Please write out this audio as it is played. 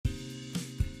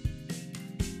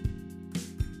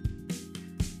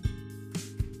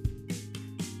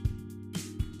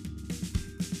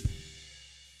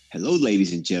Hello,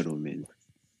 ladies and gentlemen.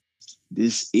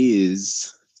 This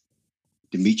is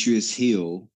Demetrius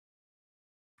Hill,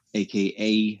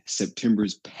 aka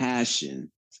September's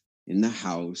Passion, in the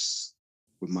house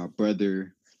with my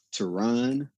brother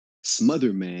Terron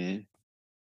Smotherman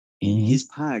and his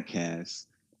podcast,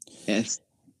 Smudd.Cast.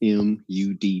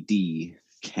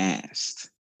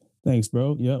 Thanks,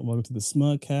 bro. Yep. Welcome to the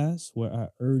Smudd.Cast, where I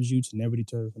urge you to never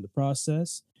deter from the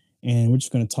process. And we're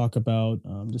just going to talk about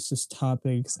just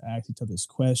topics, ask each other's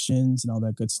questions, and all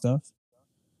that good stuff.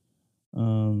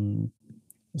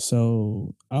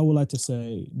 So I would like to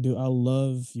say, dude, I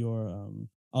love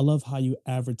I love how you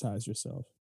advertise yourself.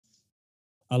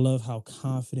 I love how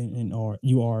confident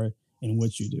you are in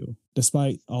what you do,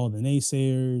 despite all the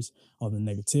naysayers, all the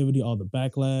negativity, all the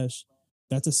backlash.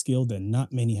 That's a skill that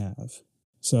not many have.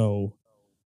 So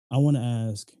I want to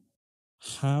ask,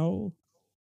 how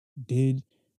did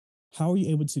how are you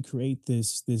able to create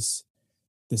this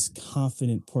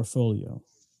confident portfolio?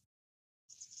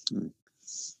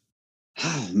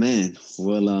 Oh, man.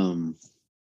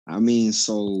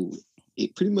 So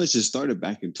it pretty much just started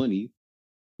back in 20,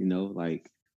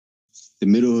 like the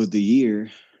middle of the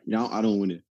year. I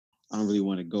don't really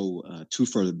want to go too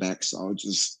further back. So I'll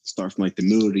just start from like the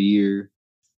middle of the year.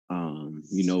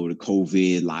 The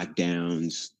COVID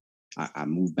lockdowns. I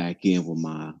moved back in with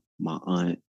my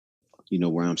aunt,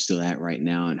 where I'm still at right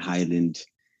now in Highland.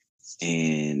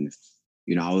 And,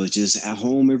 I was just at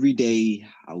home every day.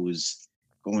 I was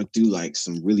going through like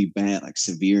some really bad, like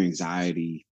severe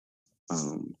anxiety,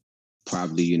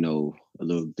 probably, a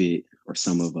little bit or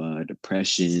some of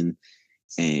depression,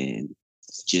 and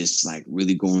just like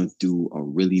really going through a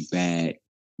really bad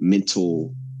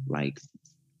mental like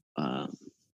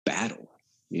battle.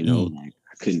 Like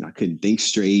I couldn't think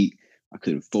straight. I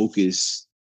couldn't focus.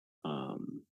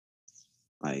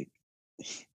 Like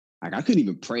I couldn't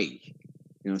even pray.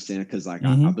 You know what I'm saying? Because I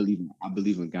believe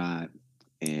in God,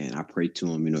 and I pray to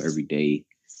Him, every day,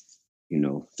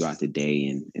 throughout the day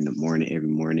and in the morning, every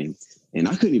morning. And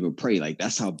I couldn't even pray. Like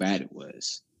that's how bad it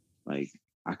was. Like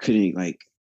I couldn't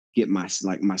get my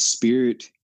spirit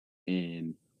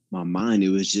and my mind. It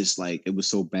was just like it was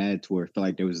so bad to where it felt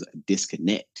like there was a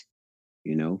disconnect.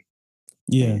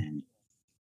 Yeah. And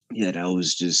yeah, that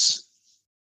was just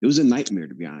it was a nightmare,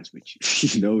 to be honest with you.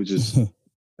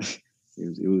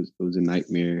 It was a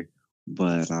nightmare.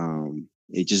 But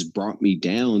it just brought me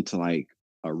down to like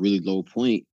a really low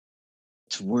point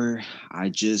to where I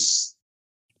just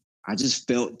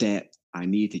felt that I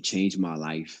needed to change my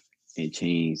life and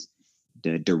change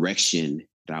the direction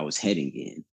that I was heading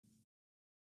in.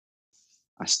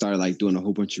 I started like doing a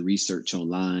whole bunch of research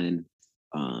online,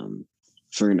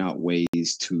 figuring out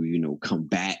ways to,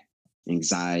 combat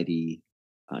anxiety,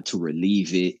 to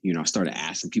relieve it. I started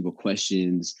asking people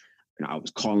questions. I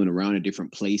was calling around at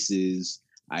different places.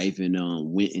 I even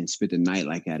went and spent the night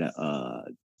like at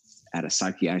a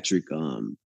psychiatric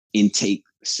intake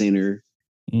center.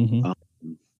 Mm-hmm.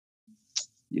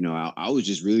 I was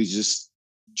just really just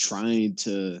trying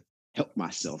to help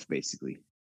myself, basically.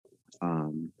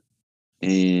 And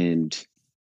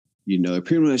it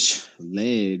pretty much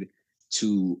led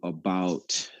to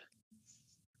about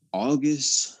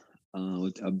August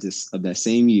of that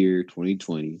same year,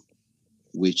 2020,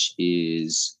 which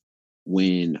is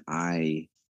when I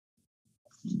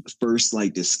first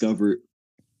discovered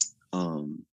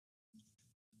the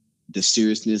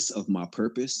seriousness of my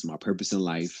purpose in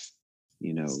life,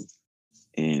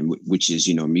 and which is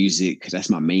music, because that's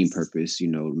my main purpose.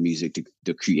 Music,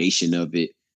 the creation of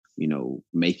it,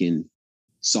 making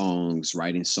songs,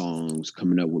 writing songs,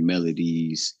 coming up with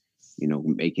melodies,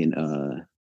 making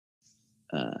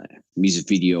music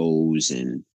videos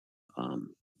and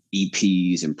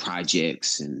EPs and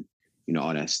projects and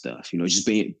all that stuff. Just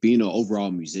being an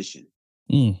overall musician.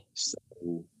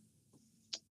 So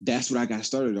that's what I got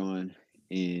started on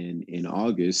in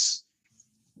August.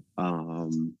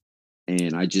 And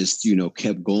I just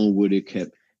kept going with it,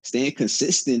 kept staying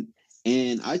consistent,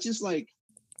 and I just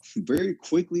very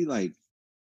quickly I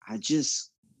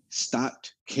just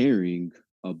stopped caring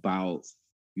about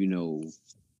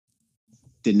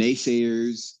the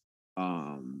naysayers,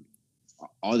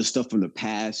 all the stuff from the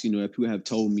past. If people have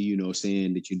told me,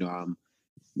 saying that I'm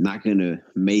not gonna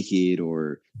make it,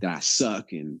 or that I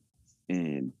suck, and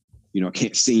I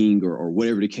can't sing, or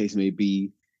whatever the case may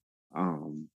be.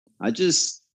 I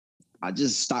just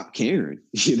stopped caring.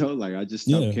 I just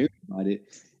stopped caring about it,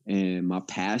 and my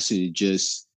passion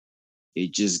just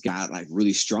got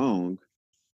really strong.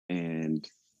 And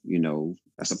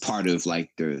that's a part of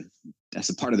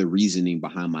the reasoning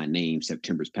behind my name,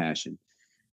 September's Passion.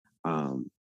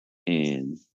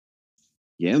 And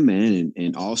yeah, man,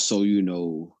 and also, you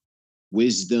know,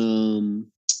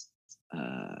 wisdom,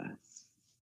 uh,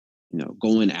 you know,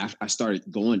 going after, I started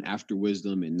going after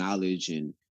wisdom and knowledge,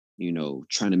 and, you know,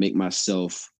 trying to make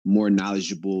myself more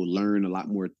knowledgeable, learn a lot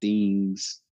more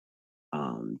things,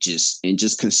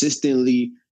 just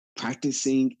consistently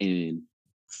practicing and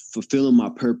fulfilling my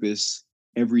purpose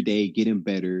every day, getting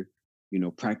better, you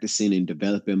know, practicing and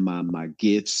developing my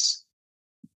gifts,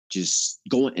 just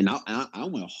going, and I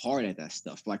went hard at that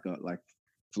stuff, for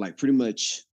like pretty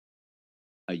much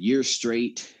a year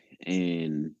straight,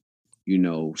 and, you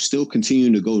know, still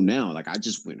continuing to go now. Like, I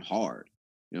just went hard.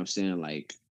 You know what I'm saying?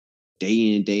 Like,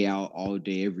 day in, day out, all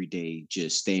day, every day,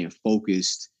 just staying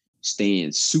focused,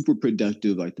 staying super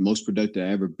productive, like the most productive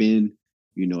I've ever been,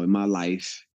 you know, in my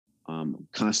life.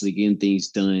 Constantly getting things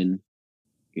done,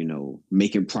 you know,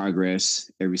 making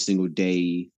progress every single day,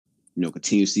 you know,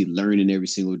 continuously learning every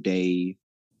single day,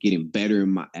 getting better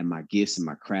in my gifts and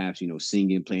my crafts, you know,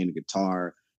 singing, playing the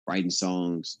guitar, writing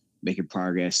songs, making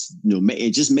progress, you know,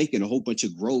 and just making a whole bunch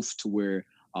of growth to where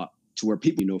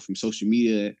people, you know, from social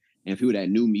media and people that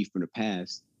knew me from the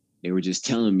past, they were just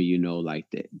telling me, you know, like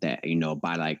that, you know,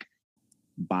 by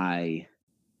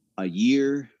a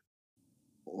year,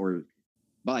 or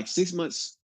by like 6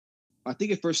 months. I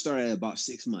think it first started at about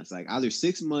 6 months, like either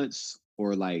 6 months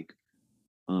or like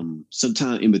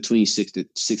sometime in between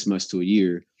 6 months to a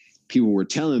year. People were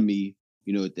telling me,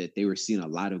 you know, that they were seeing a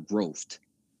lot of growth.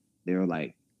 They were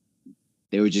like,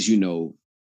 they were just, you know,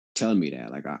 telling me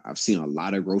that, like, I've seen a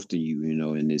lot of growth in you, you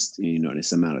know, in this, you know,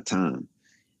 this amount of time.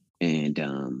 And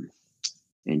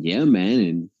yeah, man,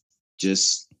 and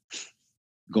just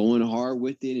going hard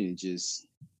with it, and just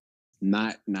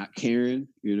not caring,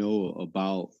 you know,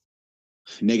 about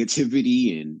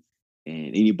negativity, and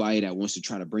anybody that wants to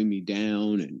try to bring me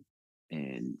down,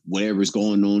 and whatever's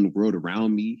going on in the world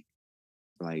around me.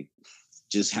 Like,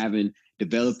 just having,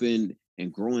 developing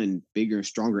and growing bigger and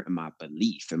stronger in my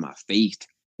belief, in my faith,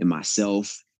 in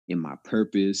myself, in my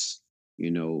purpose,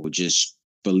 you know, just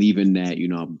believing that, you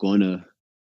know, I'm gonna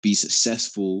be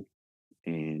successful.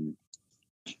 And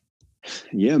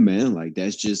yeah, man, like,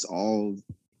 that's just all,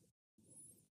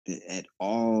 it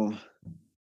all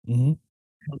Mm-hmm.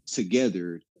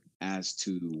 together as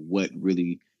to what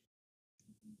really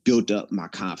built up my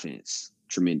confidence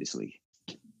tremendously.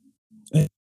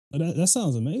 That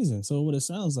sounds amazing. So what it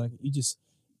sounds like, you just,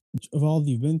 of all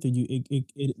you've been through,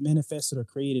 it manifested or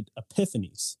created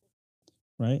epiphanies,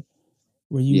 right?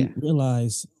 Where Yeah, you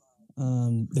realize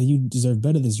that you deserve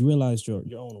better than you realized your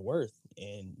own worth,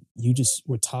 and you just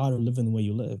were tired of living the way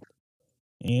you lived.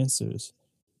 Answers,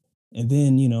 and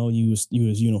then you was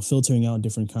filtering out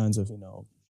different kinds of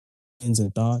ends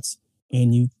and thoughts,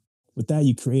 and you with that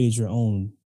you created your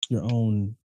own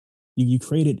you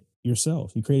created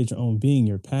yourself. You created your own being,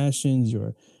 your passions,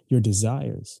 your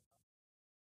desires.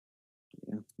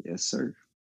 yeah, yes, sir.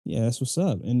 Yeah, that's what's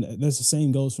up. And that's the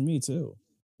same goes for me too.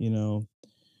 You know,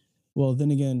 well,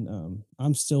 then again,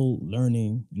 I'm still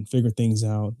learning and figure things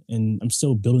out, and I'm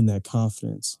still building that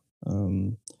confidence.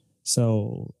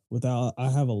 So without, I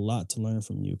have a lot to learn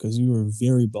from you because you were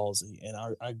very ballsy, and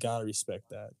I gotta respect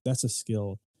that. That's a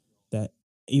skill that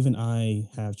even I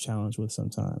have challenge with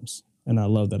sometimes, and I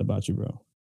love that about you, bro.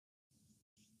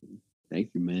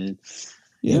 Thank you, man.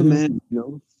 Yeah, Yeah, we, man. You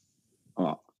know,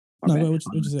 oh, my no, go bad. ahead. What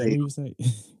you say? What you say?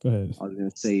 Go ahead. I was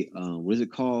gonna say, what is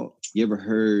it called? You ever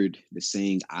heard the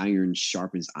saying "iron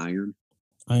sharpens iron"?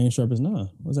 Iron sharp as nah.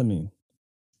 What does that mean?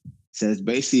 So it's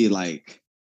basically like,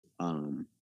 um,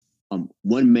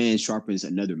 one man sharpens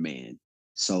another man.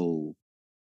 So,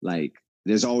 like,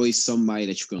 there's always somebody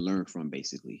that you can learn from,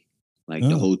 basically. Like,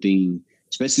 the Oh, whole thing,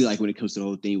 especially like when it comes to the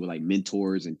whole thing with like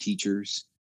mentors and teachers.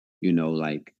 You know,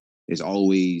 like, there's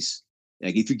always,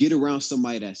 like, if you get around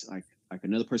somebody that's like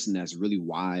another person that's really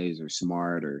wise or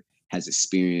smart or has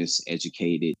experience,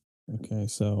 educated. okay.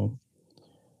 So,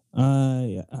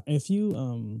 if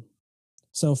you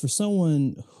so for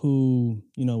someone who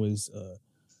is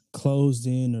closed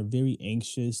in or very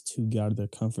anxious to get out of their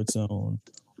comfort zone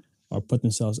or put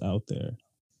themselves out there,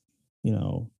 you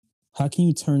know, how can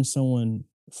you turn someone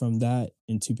from that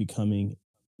into becoming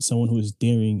someone who is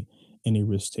daring and a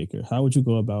risk taker? How would you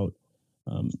go about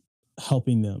um,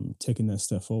 helping them taking that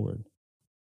step forward?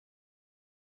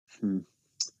 Hmm.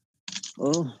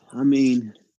 Well, I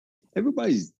mean,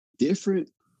 everybody's different,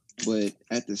 but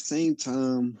at the same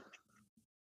time,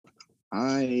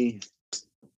 I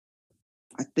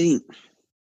I think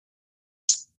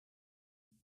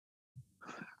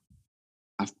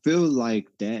I feel like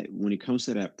that when it comes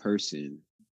to that person,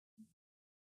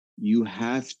 you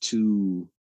have to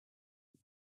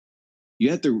you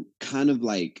have to kind of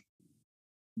like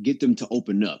get them to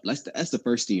open up. That's the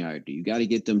first thing I do. You got to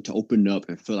get them to open up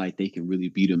and feel like they can really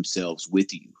be themselves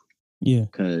with you. Yeah.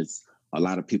 Because a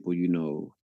lot of people,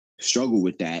 struggle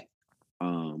with that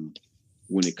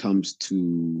when it comes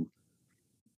to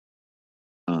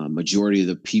majority of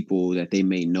the people that they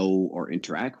may know or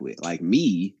interact with. Like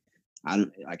me, I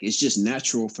don't like. It's just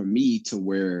natural for me to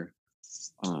where,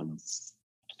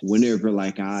 whenever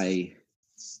like I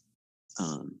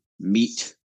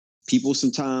meet people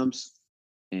sometimes,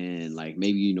 and like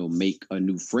maybe make a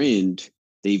new friend,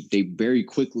 they very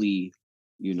quickly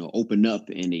open up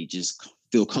and they just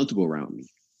feel comfortable around me.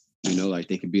 Like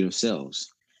they can be themselves.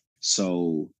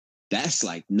 So that's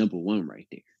like number one right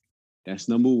there. That's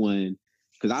number one.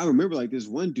 Because I remember like this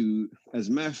one dude, as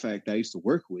a matter of fact, I used to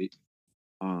work with,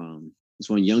 this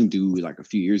one young dude like a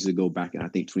few years ago, back in I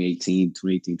think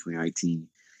 2019.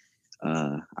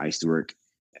 I used to work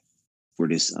for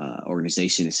this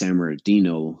organization in San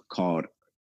Bernardino called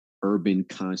Urban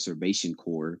Conservation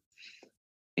Corps.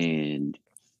 And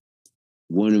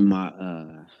one of my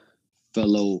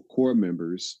fellow corps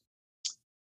members,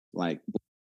 like,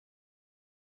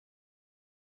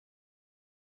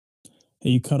 Hey,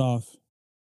 you cut off.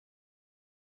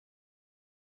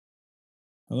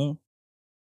 Hello?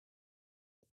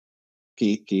 can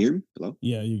you hear me? Hello?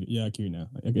 Yeah, I can hear you now.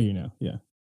 I can hear you now. Yeah.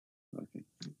 Okay.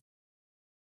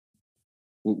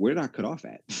 Where did I cut off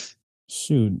at?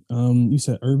 Shoot. You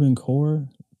said urban core?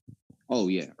 Oh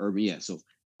yeah, urban. Yeah. So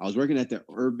I was working at the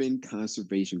Urban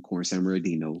Conservation Corps in San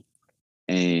Bernardino,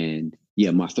 and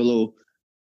yeah,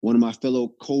 one of my fellow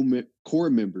corps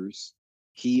members,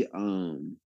 he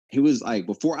was like,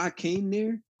 before I came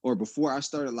there, or before I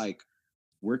started like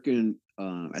working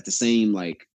at the same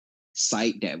like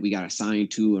site that we got assigned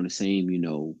to on the same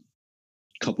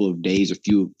couple of days or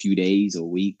few days a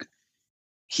week.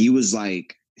 He was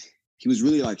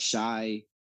really like shy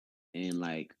and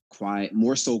like quiet,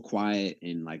 more so quiet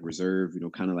and like reserved,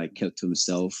 kind of like kept to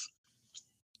himself.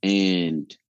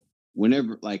 And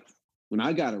whenever like when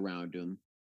I got around him,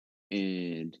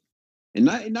 and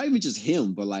not even just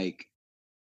him, but like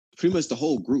pretty much the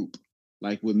whole group,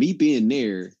 like with me being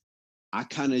there, I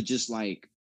kind of just like,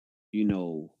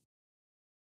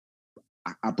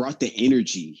 I brought the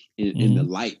energy and the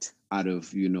light out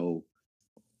of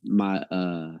my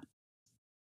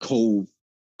co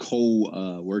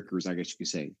workers, I guess you could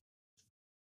say.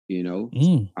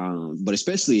 But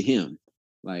especially him,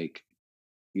 like,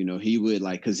 he would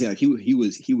like, because yeah, he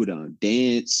would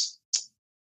dance.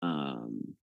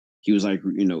 He was like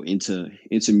into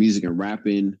music and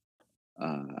rapping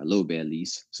a little bit at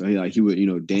least. So he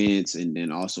would dance, and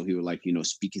then also he would like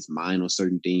speak his mind on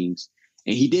certain things,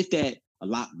 and he did that a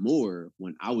lot more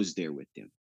when I was there with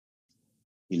them.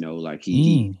 Like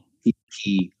he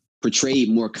portrayed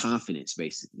more confidence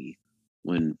basically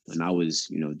when I was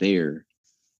there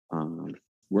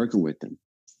working with them.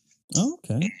 Oh,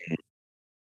 okay.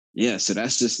 Yeah, so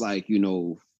that's just like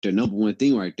the number one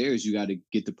thing right there is you got to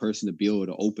get the person to be able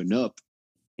to open up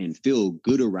and feel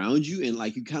good around you, and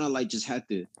like you kind of like just have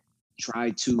to try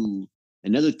to.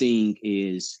 Another thing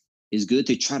is good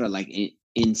to try to like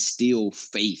instill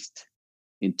faith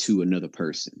into another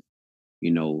person.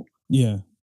 Yeah.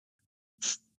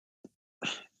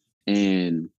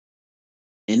 And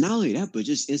not only that, but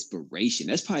just inspiration.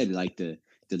 That's probably like the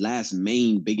last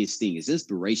main biggest thing is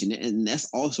inspiration, and that's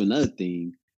also another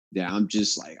thing that I'm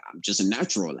just a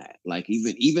natural at. Like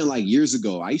even like years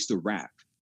ago, I used to rap,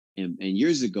 and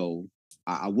years ago,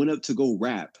 I went up to go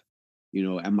rap,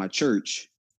 at my church,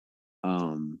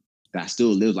 that I still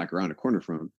live like around the corner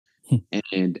from,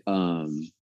 and I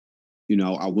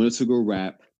went to go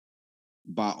rap,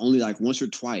 but only like once or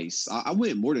twice. I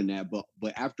went more than that,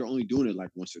 but after only doing it like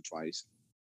once or twice,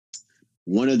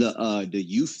 one of the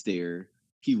youth there,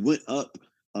 he went up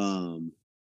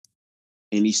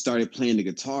and he started playing the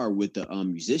guitar with the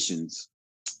musicians,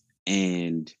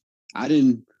 and I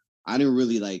didn't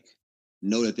really like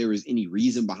know that there was any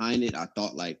reason behind it. I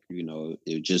thought like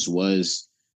it just was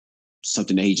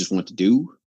something that he just wanted to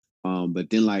do, but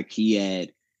then like he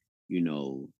had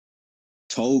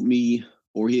told me,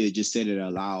 or he had just said it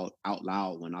out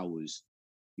loud when I was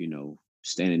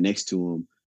standing next to him,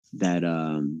 that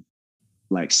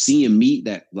like seeing me,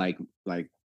 that like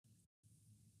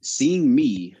seeing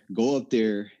me go up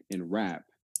there and rap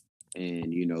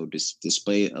and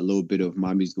display a little bit of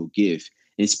my musical gift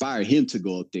inspired him to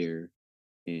go up there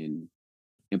and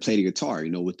play the guitar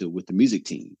with the music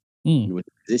team, with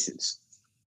the musicians.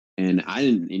 And I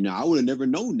didn't, I would have never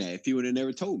known that if he would have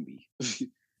never told me.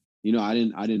 I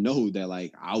didn't know that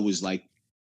like I was like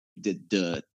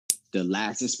the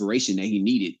last inspiration that he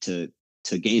needed to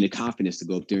gain the confidence to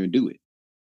go up there and do it.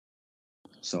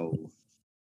 So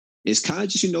it's kind of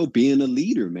just, being a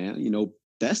leader, man.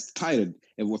 That's kind of,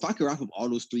 if I could wrap up all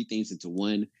those three things into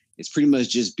one, it's pretty much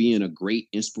just being a great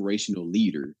inspirational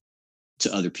leader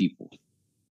to other people.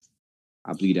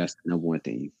 I believe that's the number one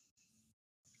thing.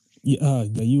 Yeah,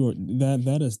 you were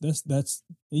that's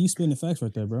you spin the facts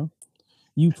right there, bro.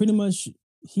 You pretty much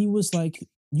he was like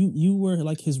you were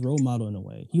like his role model in a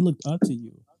way. He looked up to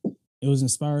you. It was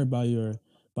inspired by your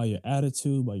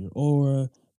attitude, by your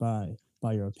aura, by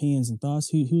your opinions and thoughts.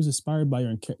 He was inspired by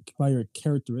your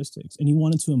characteristics, and he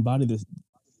wanted to embody this.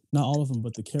 Not all of them,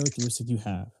 but the characteristic you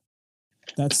have.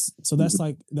 That's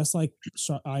like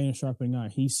iron sharpening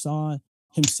iron. He saw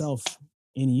himself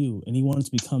in you, and he wanted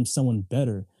to become someone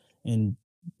better and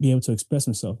be able to express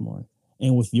himself more.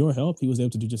 And with your help, he was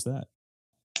able to do just that.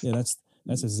 Yeah, that's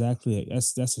exactly it.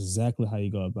 That's exactly how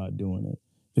you go about doing it.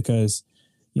 Because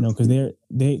because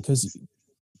because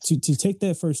to take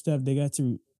that first step, they got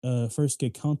to first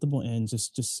get comfortable and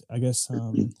just I guess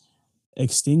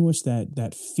extinguish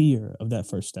that fear of that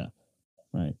first step,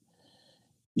 right?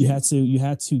 You had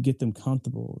to get them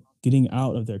comfortable getting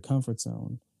out of their comfort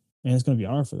zone, and it's going to be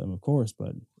hard for them, of course,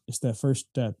 but it's that first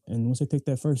step. And once they take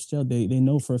that first step, they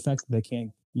know for a fact that they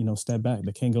can't step back.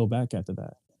 They can't go back after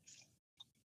that.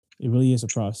 It really is a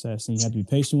process, and you have to be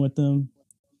patient with them.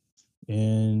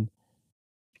 And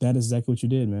that is exactly what you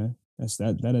did, man.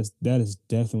 That is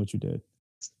definitely what you did.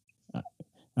 I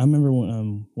remember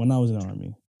when I was in the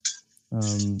army,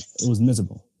 it was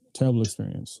miserable, terrible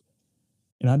experience,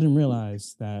 and I didn't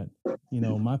realize that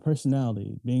my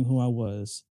personality, being who I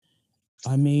was,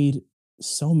 I made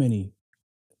so many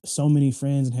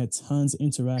friends and had tons of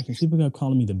interactions. People kept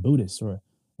calling me the Buddhist or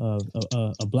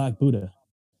a black Buddha,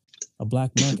 a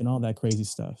black monk, and all that crazy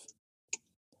stuff.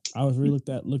 I was really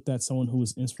looked at someone who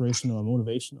was inspirational and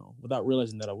motivational without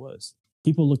realizing that I was.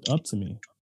 People looked up to me,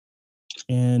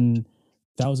 and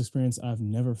that was an experience I've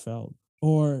never felt,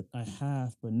 or I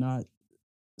have, but not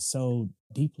so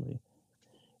deeply.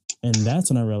 And that's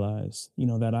when I realized,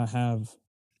 that I have,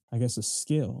 I guess, a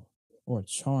skill or a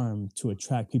charm to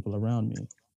attract people around me.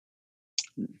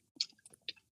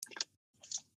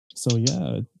 So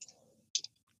yeah,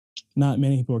 not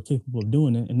many people are capable of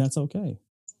doing it, and that's okay.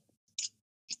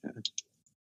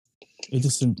 They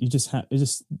just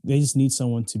need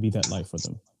someone to be that light for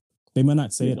them. They might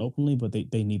not say it openly, but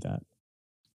they need that.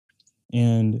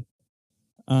 And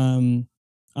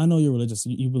I know you're religious.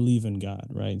 You believe in God,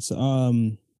 right? So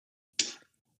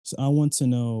I want to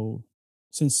know,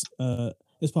 since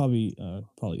it's probably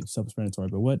self-explanatory,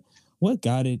 but what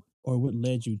guided or what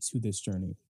led you to this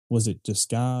journey? Was it just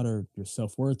God or your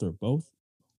self-worth or both?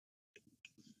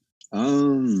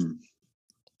 I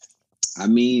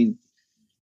mean,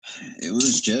 it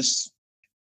was just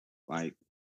like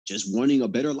wanting a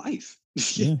better life.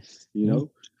 Yeah.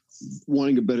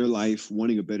 Wanting a better life,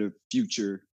 wanting a better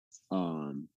future,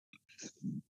 and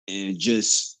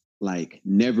just like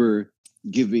never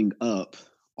giving up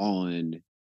on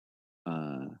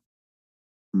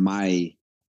my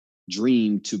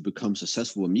dream to become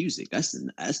successful in music. That's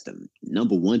the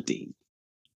number one thing.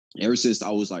 Ever since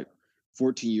I was like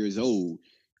 14 years old,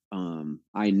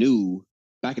 I knew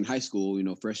back in high school,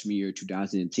 freshman year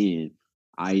 2010,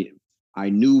 I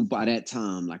knew by that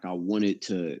time like I wanted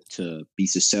to be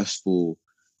successful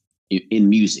in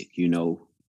music,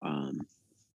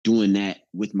 doing that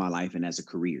with my life and as a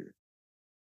career.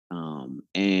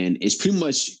 And it's pretty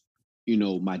much,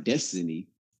 my destiny.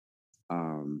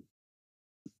 And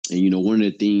one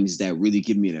of the things that really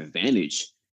give me an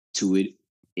advantage to it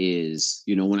is,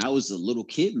 when I was a little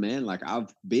kid, man, like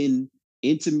I've been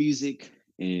into music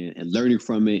and learning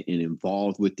from it and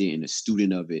involved with it and a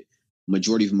student of it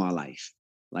majority of my life,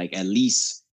 like at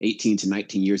least 18 to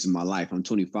 19 years of my life. I'm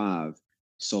 25.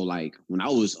 So like when I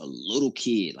was a little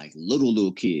kid, like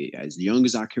little kid, as young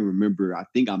as I can remember, I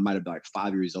think I might have been like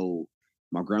 5 years old.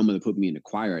 My grandmother put me in the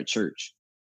choir at church.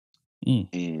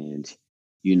 And,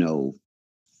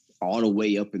 all the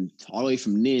way all the way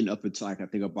from then up until like I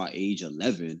think about age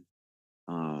 11,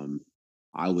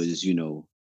 I was, in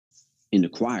the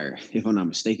choir, if I'm not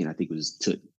mistaken. I think it was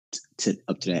to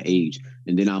up to that age.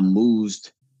 And then I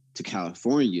moved to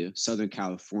California, Southern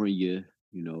California,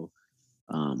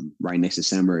 right next to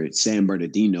San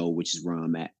Bernardino, which is where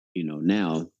I'm at,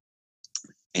 now.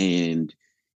 And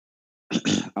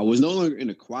I was no longer in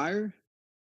the choir,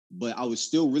 but I was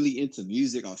still really into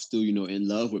music. I was still, in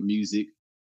love with music.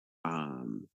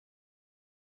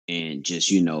 And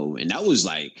just, and that was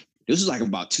like, this was like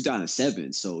about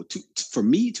 2007. So for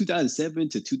me, 2007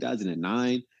 to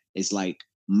 2009 is like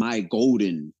my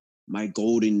golden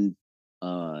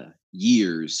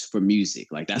years for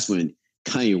music. Like that's when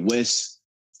Kanye West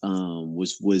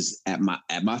was at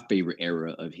my favorite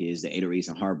era of his, the 808s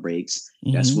and Heartbreaks.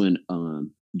 That's Mm-hmm.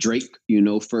 when Drake,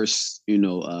 first,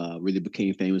 really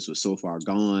became famous with So Far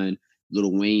Gone.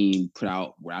 Lil Wayne put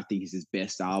out what I think is his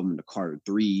best album, The Carter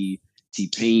 3.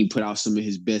 T-Pain put out some of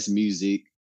his best music,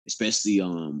 especially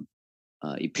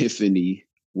Epiphany,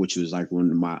 which was like one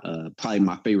of my probably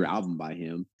my favorite album by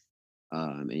him.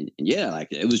 And yeah, like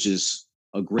it was just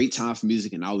a great time for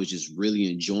music, and I was just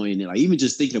really enjoying it. Like even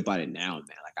just thinking about it now,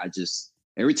 man. Like I just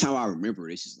every time I remember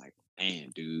it, it's just like,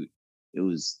 man, dude, it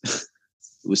was it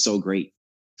was so great.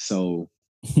 So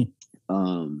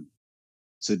um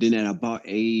so then at about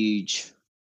age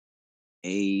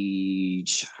I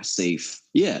say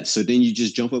yeah, so then you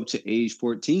just jump up to age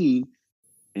 14,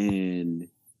 and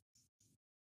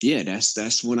yeah,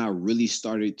 that's when I really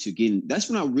started to get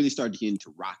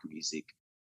into rock music.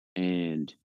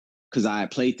 And because I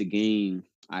first played the game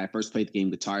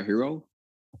Guitar Hero,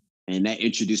 and that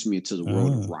introduced me into the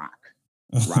world of rock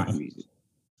music.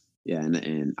 Yeah,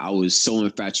 and I was so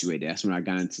infatuated. That's when I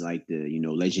got into like the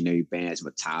legendary bands,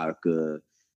 Metallica,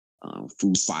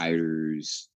 Foo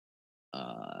Fighters,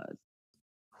 uh,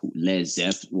 Led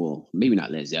Zeppelin. Well, maybe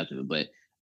not Led Zeppelin, but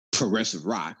progressive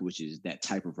rock, which is that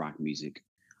type of rock music.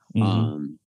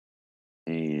 Mm-hmm.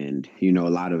 And a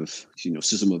lot of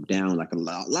System of Down, like a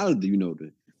lot of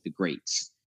the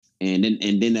greats. And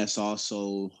then that's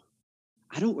also,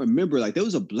 I don't remember, like there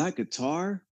was a black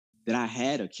guitar that I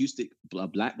had, a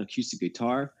black acoustic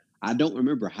guitar. I don't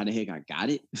remember how the heck I got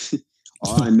it.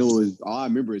 all I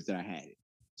remember is that I had it.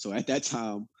 So at that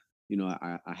time,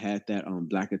 I had that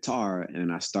black guitar,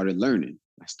 and I started learning.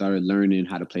 I started learning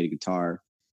how to play the guitar,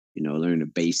 learn the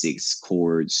basics,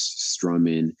 chords,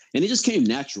 strumming, and it just came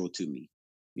natural to me,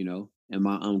 And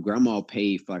my grandma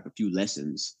paid for like a few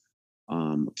lessons,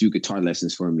 a few guitar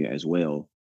lessons for me as well.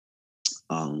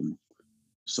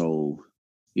 So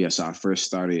yeah, so I first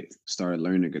started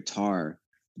learning guitar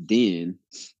then,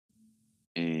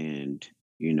 and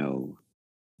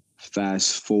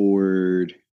fast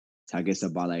forward to, I guess,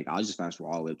 about like, I'll just fast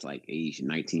forward all the way up to like age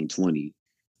 19, 20.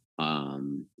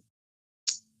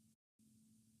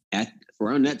 At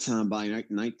around that time, by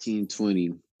 19,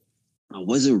 20, I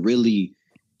wasn't really,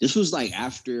 this was like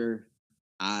after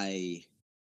I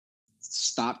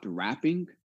stopped rapping,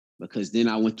 because then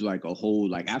I went through like a whole,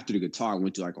 like after the guitar, I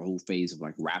went through like a whole phase of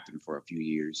like rapping for a few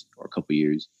years or a couple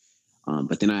years.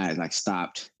 But then I like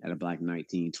stopped at about like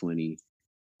 19, 20.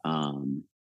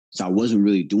 So I wasn't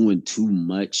really doing too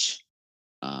much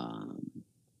um,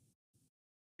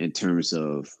 in terms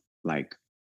of like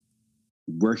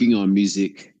working on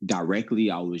music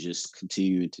directly. I was just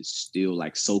continuing to still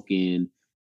like soak in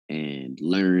and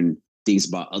learn things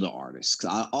about other artists,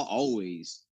 because I'll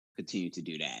always continue to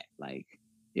do that. Like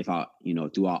if I,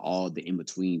 throughout all the in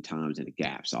between times and the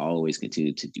gaps, I always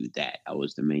continue to do that. That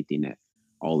was the main thing that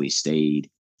always stayed.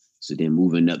 So then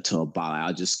moving up to about,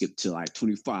 I'll just skip to like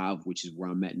 25, which is where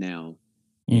I'm at now.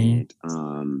 Mm-hmm.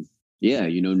 And yeah,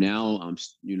 now I'm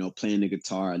playing the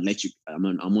guitar electric. I'm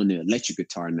on the electric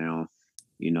guitar now.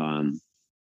 I'm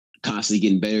constantly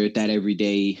getting better at that every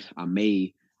day. I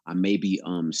may be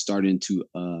starting to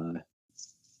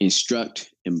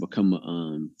instruct and become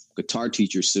a guitar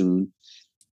teacher soon.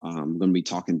 I'm going to be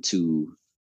talking to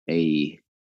a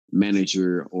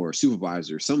manager or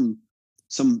supervisor, some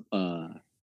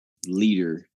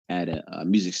leader at a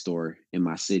music store in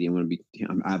my city.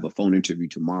 I have a phone interview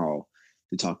tomorrow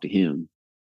to talk to him,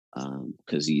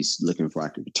 because he's looking for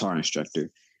like a guitar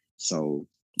instructor. So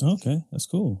Okay, that's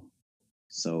cool.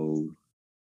 so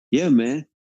yeah, man.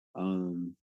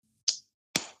 Um,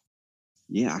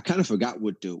 yeah, I kind of forgot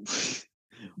what the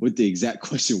what the exact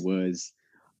question was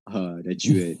that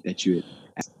you had.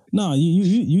 No,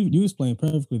 you explained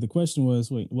perfectly. The question was,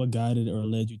 wait, what guided or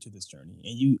led you to this journey?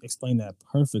 And you explained that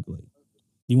perfectly.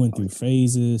 You went through Okay.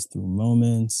 phases, through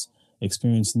moments,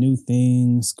 experienced new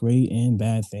things, great and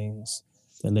bad things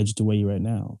that led you to where you're at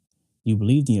now. You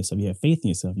believed in yourself. You had faith in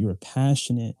yourself. You were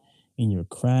passionate in your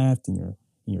craft and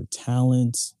your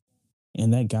talents,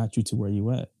 and that got you to where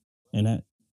you at. And that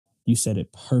you said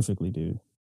it perfectly, dude.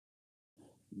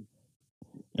 Thank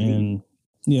you. And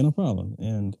yeah, no problem.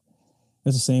 And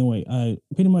that's the same way. I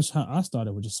pretty much how I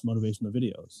started with just motivational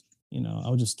videos. I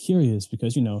was just curious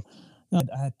because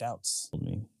I had doubts in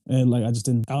me, and like I just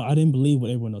I didn't believe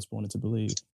what everyone else wanted to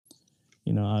believe.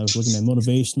 I was looking at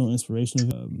motivational,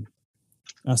 inspirational.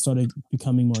 I started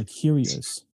becoming more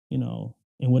curious. And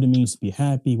what it means to be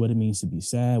happy, what it means to be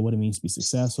sad, what it means to be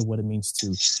successful, what it means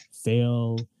to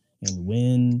fail and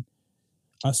win.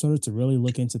 I started to really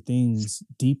look into things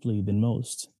deeply than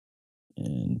most,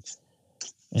 and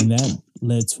that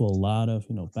led to a lot of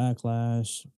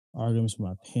backlash, arguments with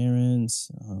my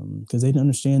parents, because they didn't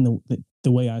understand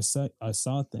the way I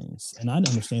saw things, and I didn't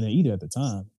understand it either at the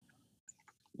time.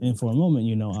 And for a moment,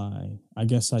 I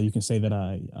guess how you can say that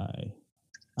I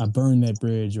burned that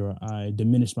bridge, or I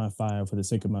diminished my fire for the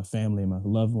sake of my family and my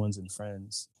loved ones and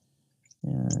friends.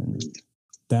 And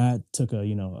that took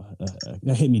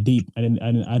that hit me deep. I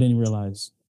didn't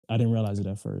realize it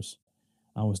at first.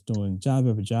 I was doing job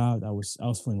after job. I was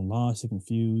feeling lost and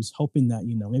confused, hoping that,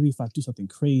 maybe if I do something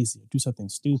crazy, do something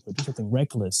stupid, do something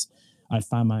reckless, I'd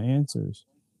find my answers.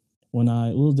 When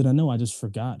little did I know, I just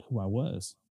forgot who I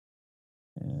was.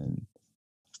 And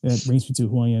that brings me to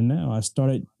who I am now. I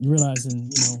started realizing,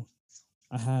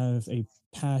 I have a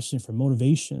passion for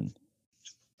motivation.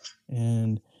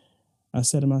 And I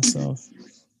said to myself,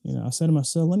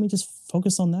 let me just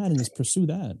focus on that and just pursue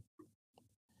that.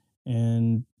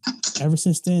 And ever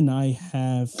since then,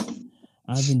 I've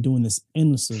been doing this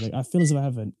endlessly. Like, I feel as if I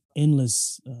have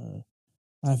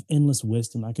endless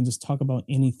wisdom. I can just talk about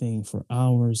anything for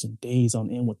hours and days on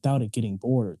end without it getting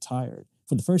bored or tired.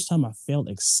 For the first time, I felt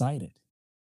excited.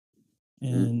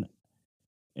 Mm. And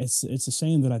it's a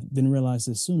shame that I didn't realize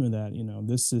this sooner, that,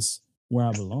 this is where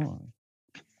I belong.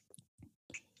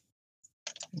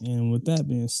 And with that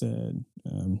being said,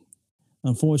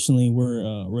 unfortunately, we're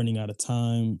running out of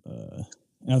time.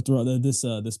 After all, this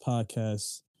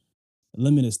podcast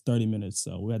limit is 30 minutes,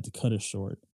 so we had to cut it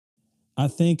short. I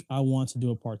think I want to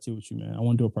do a part two with you, man. I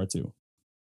want to do a part two.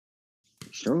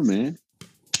 Sure, man.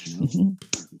 You know, Mhm.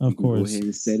 we Of can go course. ahead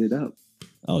and set it up.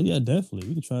 Oh yeah, definitely.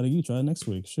 We can try to you try it next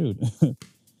week. Shoot.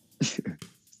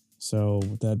 So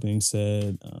with that being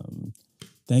said,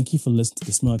 thank you for listening to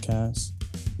the Smudd.Cast,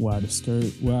 where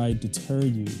I deter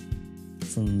you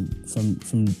from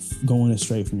going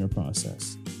astray from your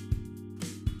process.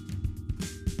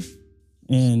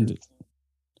 And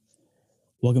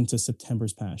welcome to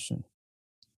September's Passion.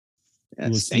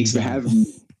 Yes, thanks for having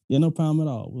me. Yeah, no problem at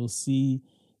all. We'll see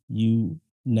you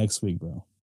next week, bro.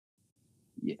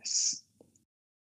 Yes.